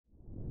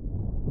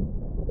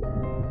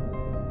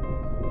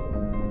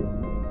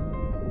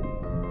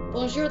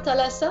Bonjour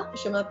Thalassa,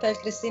 je m'appelle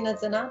Cristina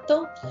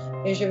Zenato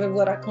et je vais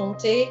vous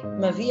raconter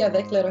ma vie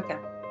avec le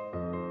requin.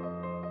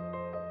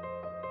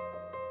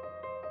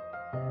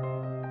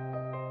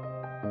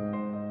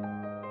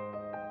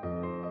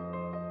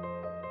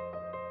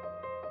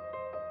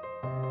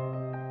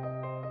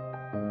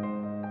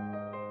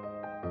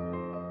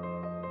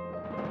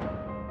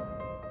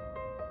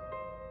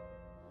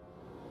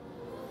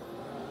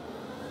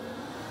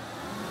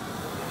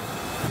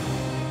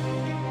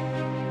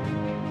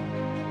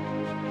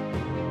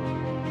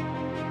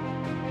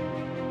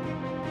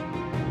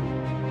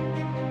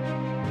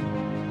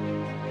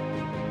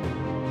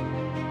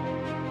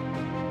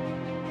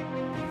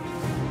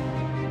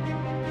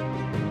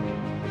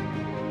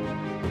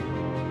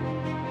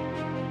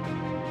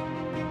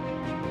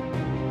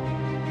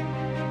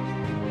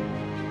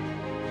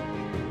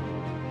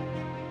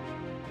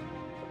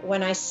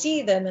 When I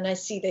see them and I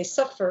see they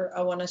suffer,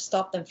 I want to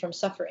stop them from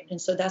suffering.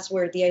 And so that's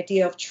where the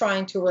idea of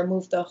trying to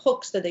remove the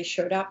hooks that they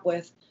showed up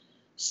with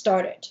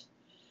started.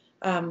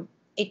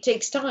 It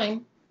takes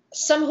time.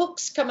 Some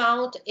hooks come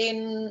out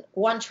in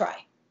one try.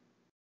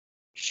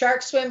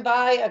 Sharks swim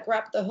by, I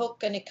grab the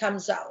hook and it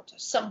comes out.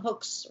 Some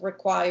hooks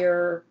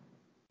require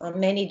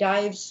many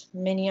dives,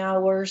 many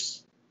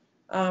hours,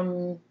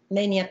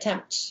 many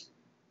attempts.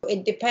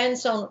 It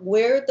depends on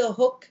where the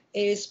hook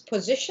is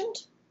positioned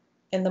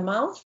in the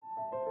mouth.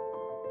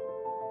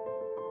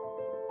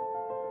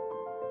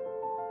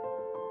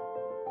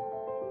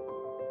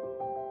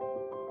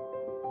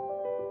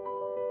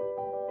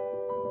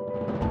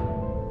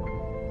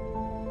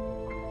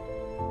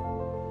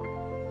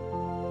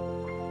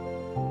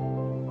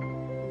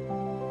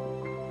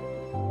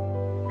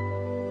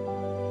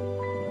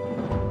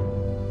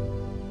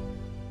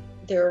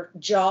 Their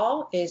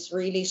jaw is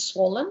really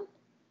swollen,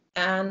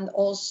 and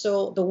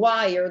also the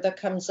wire that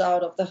comes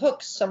out of the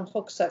hooks, some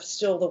hooks have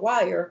still the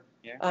wire,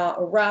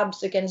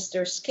 rubs against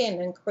their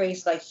skin and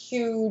creates like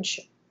huge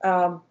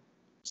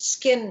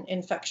skin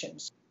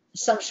infections.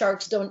 Some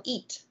sharks don't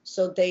eat,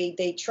 so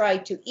they try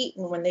to eat,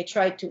 and when they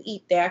try to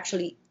eat, they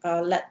actually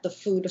let the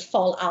food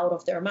fall out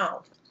of their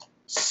mouth.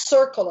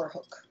 Circular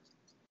hook.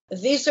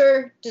 These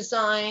are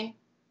designed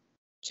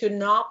to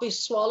not be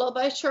swallowed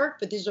by a shark,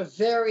 but these are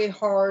very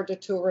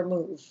hard to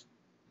remove.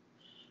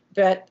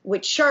 But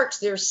with sharks,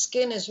 their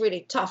skin is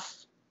really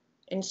tough.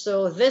 And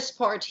so this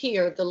part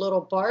here, the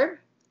little barb,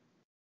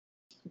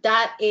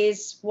 that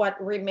is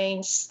what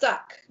remains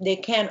stuck. They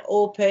can't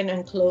open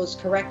and close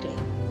correctly.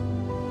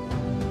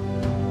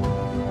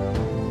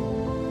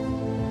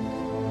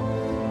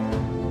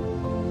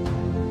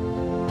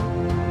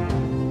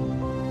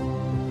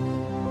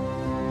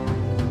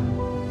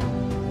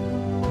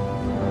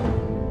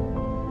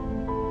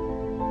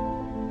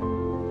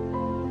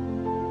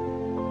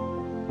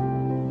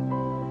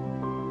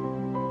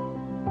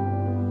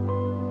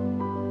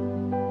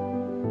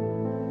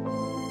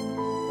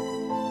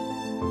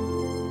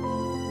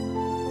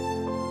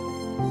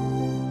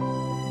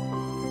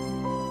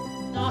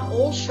 Not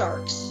all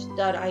sharks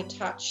that I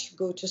touch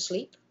go to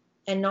sleep,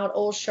 and not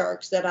all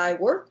sharks that I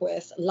work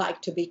with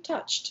like to be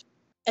touched.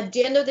 At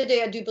the end of the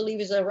day, I do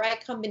believe it's the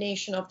right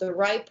combination of the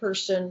right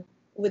person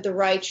with the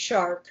right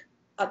shark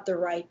at the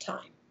right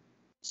time.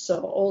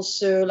 So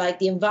also, like,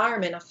 the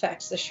environment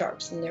affects the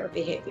sharks and their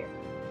behavior.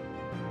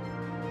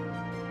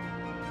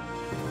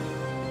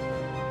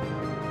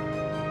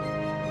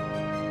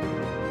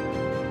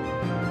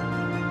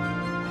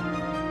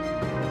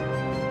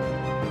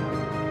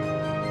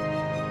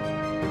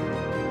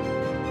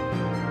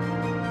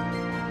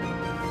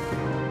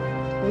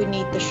 We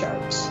need the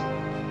sharks.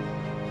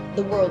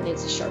 The world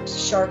needs the sharks.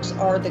 Sharks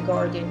are the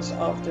guardians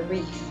of the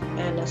reef,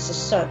 and as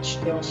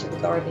such, they're also the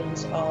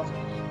guardians of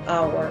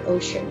our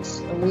oceans,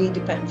 and we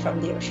depend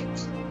from the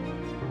oceans.